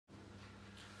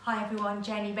Hi everyone,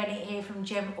 Janie Bennett here from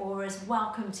Gem Auras.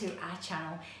 Welcome to our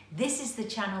channel. This is the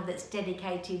channel that's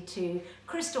dedicated to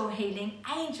crystal healing,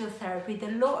 angel therapy,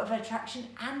 the law of attraction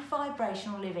and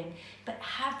vibrational living. But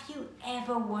have you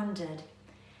ever wondered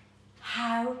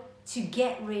how to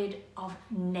get rid of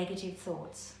negative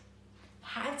thoughts?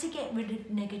 How to get rid of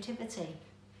negativity?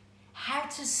 How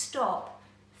to stop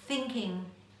thinking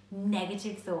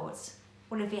negative thoughts?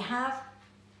 Well, if you have,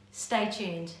 stay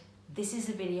tuned. This is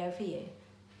a video for you.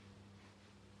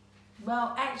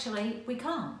 Well, actually, we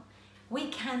can't. We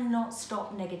cannot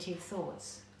stop negative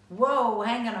thoughts. Whoa,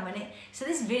 hang on a minute. So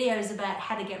this video is about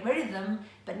how to get rid of them,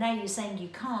 but now you're saying you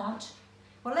can't.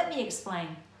 Well, let me explain.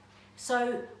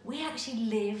 So we actually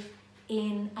live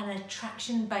in an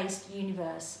attraction-based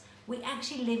universe. We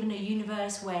actually live in a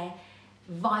universe where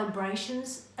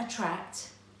vibrations attract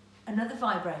another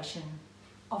vibration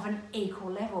of an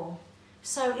equal level.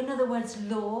 So in other words,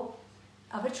 law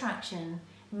of attraction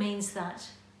means that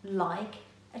like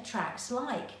attracts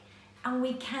like, and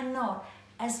we cannot,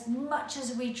 as much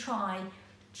as we try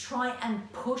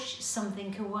and push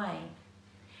something away,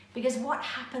 because what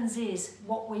happens is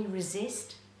what we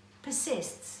resist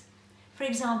persists. For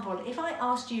example, if I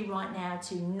asked you right now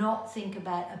to not think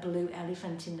about a blue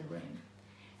elephant in the room,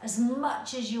 as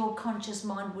much as your conscious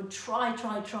mind would try,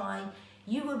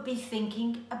 you would be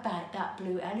thinking about that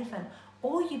blue elephant.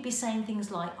 Or you'd be saying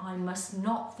things like, I must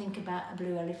not think about a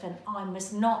blue elephant. I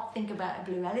must not think about a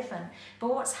blue elephant.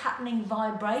 But what's happening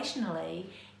vibrationally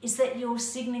is that you're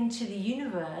signaling to the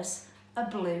universe a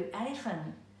blue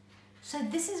elephant. So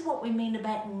this is what we mean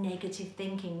about negative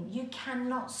thinking. You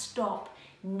cannot stop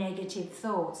negative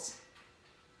thoughts.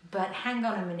 But hang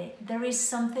on a minute, there is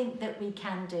something that we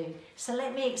can do. So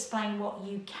let me explain what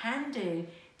you can do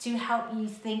to help you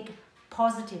think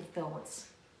positive thoughts.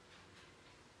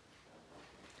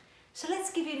 So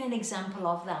let's give you an example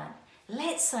of that.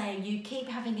 Let's say you keep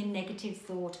having a negative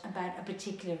thought about a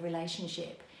particular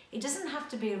relationship. It doesn't have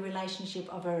to be a relationship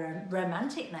of a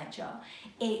romantic nature.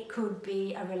 It could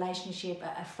be a relationship,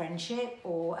 a friendship,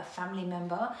 or a family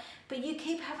member. But you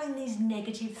keep having these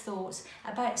negative thoughts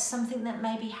about something that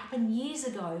maybe happened years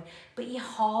ago, but you're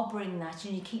harboring that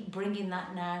and you keep bringing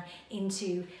that now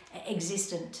into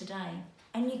existence today.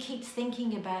 And you keep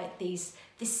thinking about this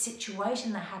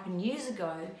situation that happened years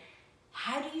ago.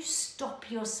 How do you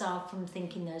stop yourself from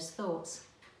thinking those thoughts?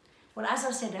 Well, as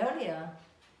I said earlier,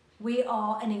 we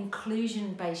are an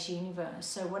inclusion-based universe.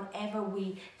 So whatever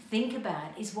we think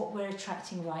about is what we're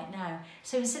attracting right now.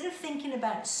 So instead of thinking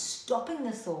about stopping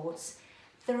the thoughts,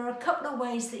 there are a couple of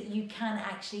ways that you can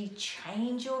actually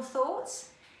change your thoughts.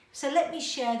 So let me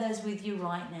share those with you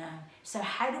right now. So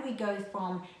how do we go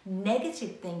from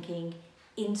negative thinking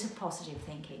into positive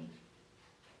thinking?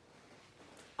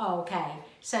 Okay,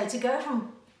 so to go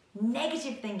from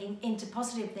negative thinking into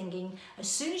positive thinking, as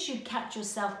soon as you catch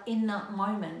yourself in that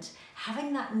moment,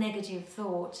 having that negative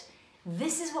thought,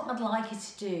 this is what I'd like you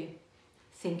to do.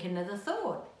 Think another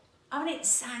thought. I mean, it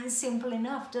sounds simple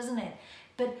enough, doesn't it?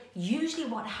 But usually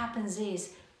what happens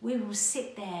is we will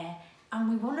sit there and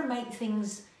we want to make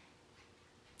things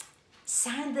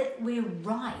sound that we're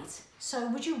right. So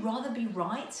would you rather be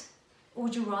right? Or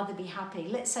would you rather be happy?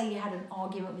 Let's say you had an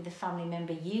argument with a family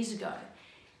member years ago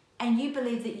and you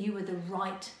believe that you were the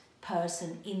right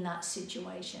person in that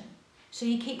situation. So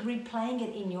you keep replaying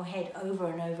it in your head over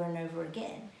and over and over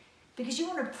again because you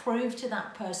want to prove to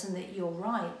that person that you're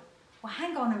right. Well,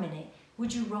 hang on a minute.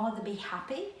 Would you rather be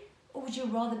happy or would you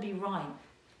rather be right?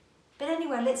 But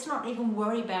anyway, let's not even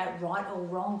worry about right or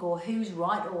wrong or who's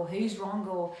right or who's wrong,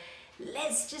 or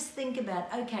let's just think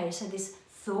about, okay, so this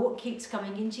thought keeps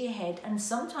coming into your head, and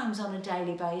sometimes on a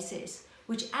daily basis,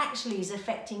 which actually is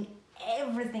affecting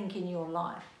everything in your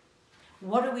life.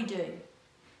 What do?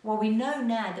 Well, we know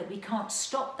now that we can't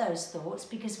stop those thoughts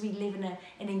because we live in an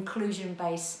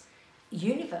inclusion-based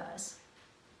universe.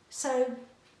 So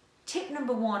tip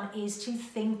number one is to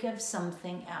think of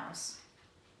something else.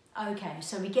 Okay,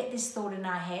 so we get this thought in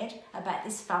our head about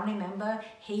this family member,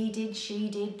 he did, she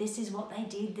did, this is what they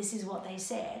did, this is what they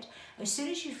said. As soon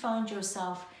as you find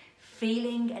yourself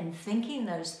feeling and thinking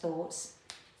those thoughts,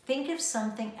 think of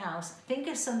something else. Think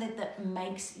of something that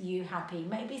makes you happy.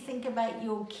 Maybe think about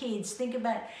your kids, think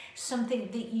about something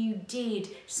that you did,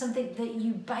 something that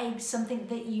you baked, something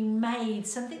that you made,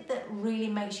 something that really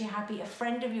makes you happy, a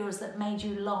friend of yours that made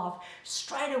you laugh.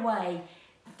 Straight away,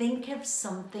 think of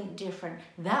something different.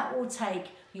 That will take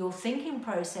your thinking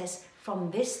process from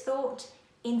this thought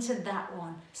into that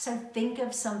one. So think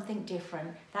of something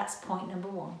different. That's point number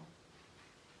one.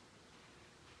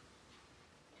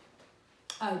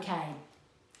 Okay,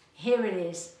 here it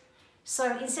is.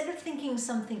 So instead of thinking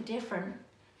something different,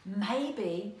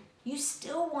 maybe you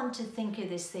still want to think of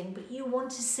this thing, but you want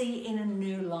to see it in a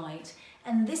new light.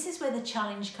 And this is where the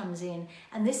challenge comes in.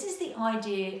 And this is the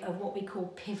idea of what we call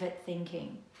pivot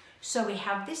thinking. So we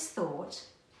have this thought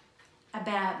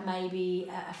about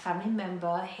maybe a family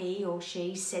member, he or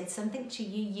she said something to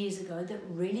you years ago that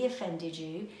really offended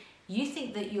you. You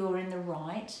think that you're in the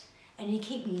right, and you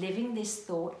keep living this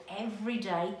thought every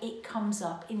day. It comes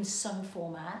up in some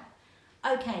format.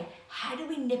 Okay, how do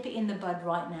we nip it in the bud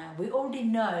right now? We already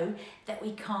know that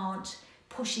we can't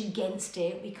push against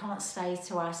it. We can't say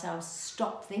to ourselves,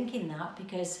 stop thinking that,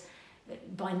 because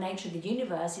by nature of the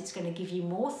universe, it's going to give you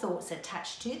more thoughts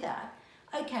attached to that.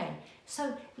 Okay,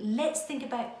 so let's think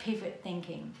about pivot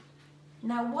thinking.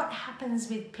 Now, what happens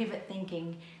with pivot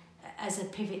thinking, as a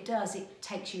pivot does, it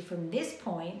takes you from this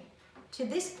point to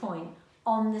this point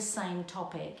on the same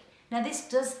topic. Now, this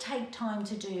does take time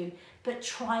to do, but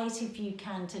try it if you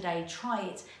can today. Try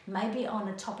it maybe on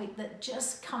a topic that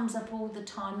just comes up all the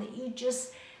time, that you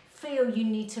just feel you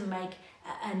need to make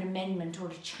an amendment or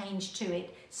a change to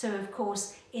it. So, of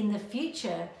course, in the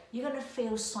future, you're going to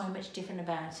feel so much different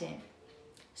about it.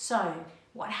 So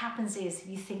what happens is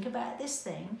you think about this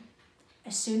thing.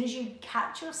 As soon as you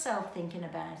catch yourself thinking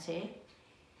about it,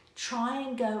 try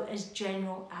and go as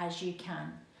general as you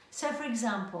can. So for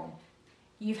example,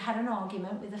 you've had an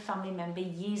argument with a family member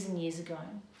years and years ago,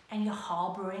 and you're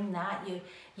harboring that,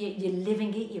 you're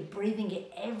living it, you're breathing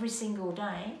it every single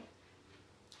day.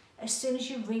 As soon as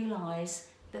you realize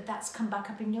that that's come back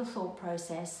up in your thought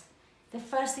process, the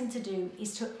first thing to do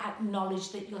is to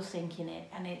acknowledge that you're thinking it.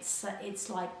 And it's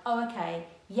like, oh, okay,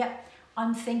 yep,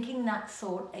 I'm thinking that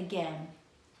thought again.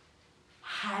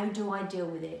 How do I deal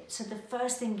with it? So the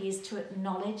first thing is to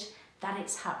acknowledge that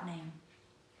it's happening.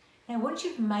 Now, once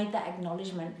you've made that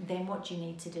acknowledgement, then what do you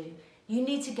need to do? You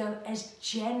need to go as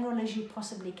general as you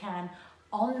possibly can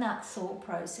on that thought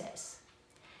process.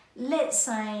 Let's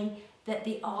say that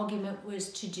the argument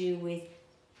was to do with,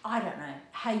 I don't know,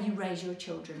 how you raise your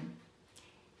children.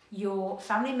 Your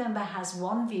family member has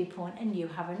one viewpoint and you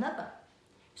have another.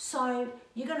 So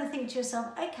you're going to think to yourself,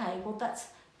 okay, well,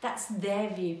 that's their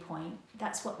viewpoint.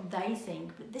 That's what they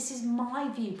think, but this is my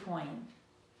viewpoint.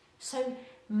 So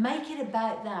make it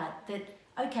about that,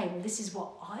 okay, well, this is what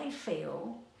I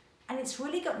feel, and it's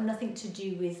really got nothing to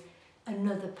do with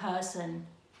another person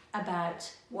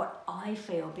about what I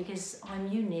feel, because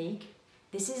I'm unique,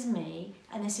 this is me,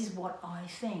 and this is what I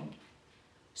think.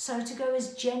 So to go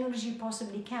as general as you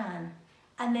possibly can,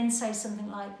 and then say something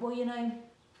like, well, you know,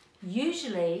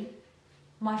 usually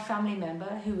my family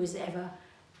member who has ever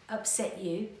upset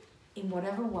you in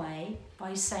whatever way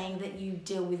by saying that you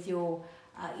deal with your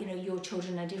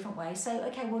children in a different way. So,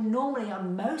 okay, well, normally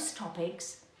on most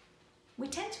topics, we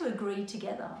tend to agree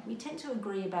together. We tend to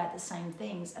agree about the same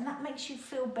things, and that makes you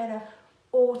feel better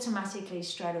automatically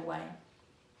straight away.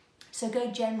 So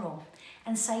go general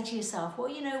and say to yourself, well,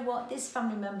 you know what, this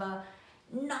family member,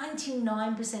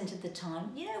 99% of the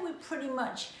time, you know, we're pretty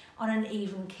much on an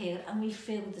even keel and we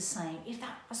feel the same. If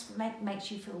that makes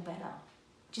you feel better.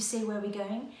 Do you see where we're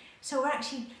going? So we're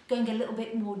actually going a little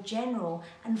bit more general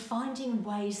and finding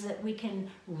ways that we can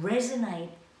resonate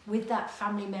with that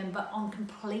family member on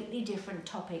completely different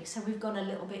topics. So we've gone a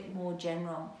little bit more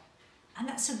general. And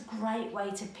that's a great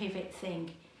way to pivot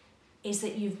think, is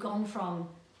that you've gone from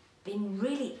being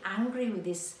really angry with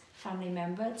this family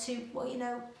member to, well, you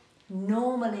know,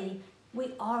 normally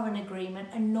we are in agreement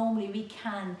and normally we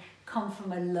can come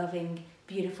from a loving,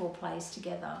 beautiful place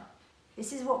together.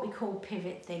 This is what we call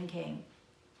pivot thinking.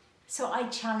 So I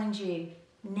challenge you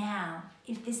now,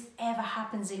 if this ever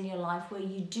happens in your life where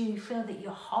you do feel that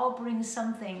you're harboring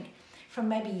something from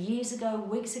maybe years ago,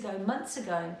 weeks ago, months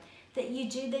ago, that you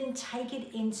do then take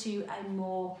it into a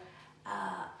more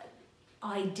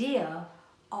idea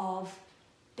of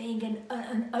being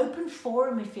an open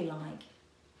forum, if you like,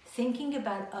 thinking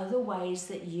about other ways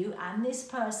that you and this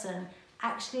person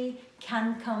actually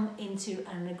can come into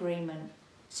an agreement.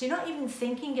 So you're not even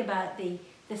thinking about the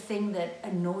thing that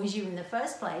annoys you in the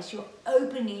first place. You're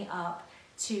opening it up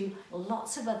to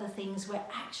lots of other things where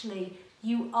actually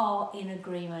you are in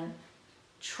agreement.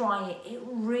 Try it. It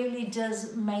really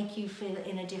does make you feel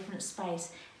in a different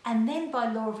space. And then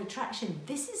by law of attraction,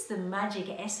 this is the magic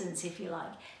essence, if you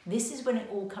like. This is when it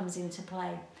all comes into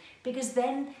play. Because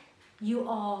then you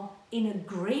are in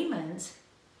agreement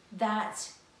that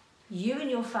you and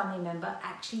your family member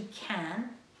actually can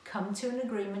come to an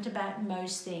agreement about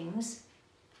most things.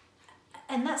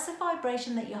 And that's the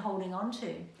vibration that you're holding on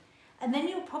to. And then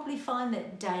you'll probably find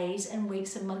that days and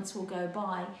weeks and months will go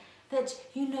by that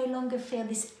you no longer feel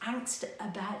this angst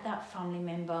about that family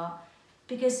member,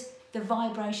 because the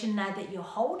vibration now that you're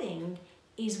holding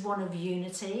is one of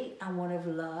unity and one of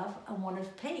love and one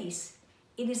of peace.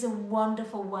 It is a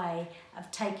wonderful way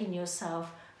of taking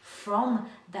yourself from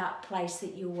that place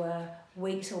that you were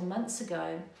weeks or months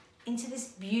ago into this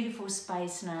beautiful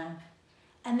space now.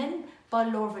 And then by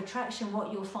law of attraction,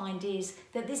 what you'll find is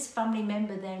that this family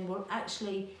member then will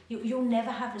actually, you'll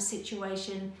never have a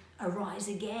situation arise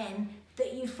again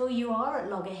that you feel you are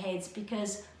at loggerheads,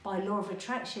 because by law of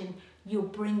attraction, you're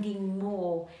bringing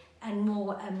more and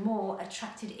more and more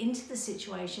attracted into the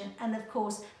situation. And of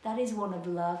course, that is one of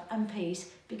love and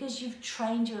peace, because you've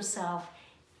trained yourself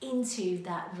into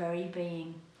that very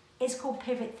being. It's called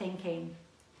pivot thinking.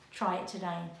 Try it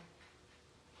today.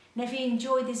 Now, if you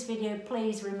enjoyed this video,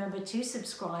 please remember to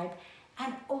subscribe.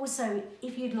 And also,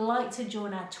 if you'd like to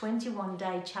join our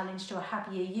 21-day challenge to a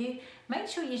happier you, make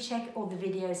sure you check all the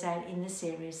videos out in the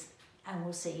series, and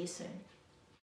we'll see you soon.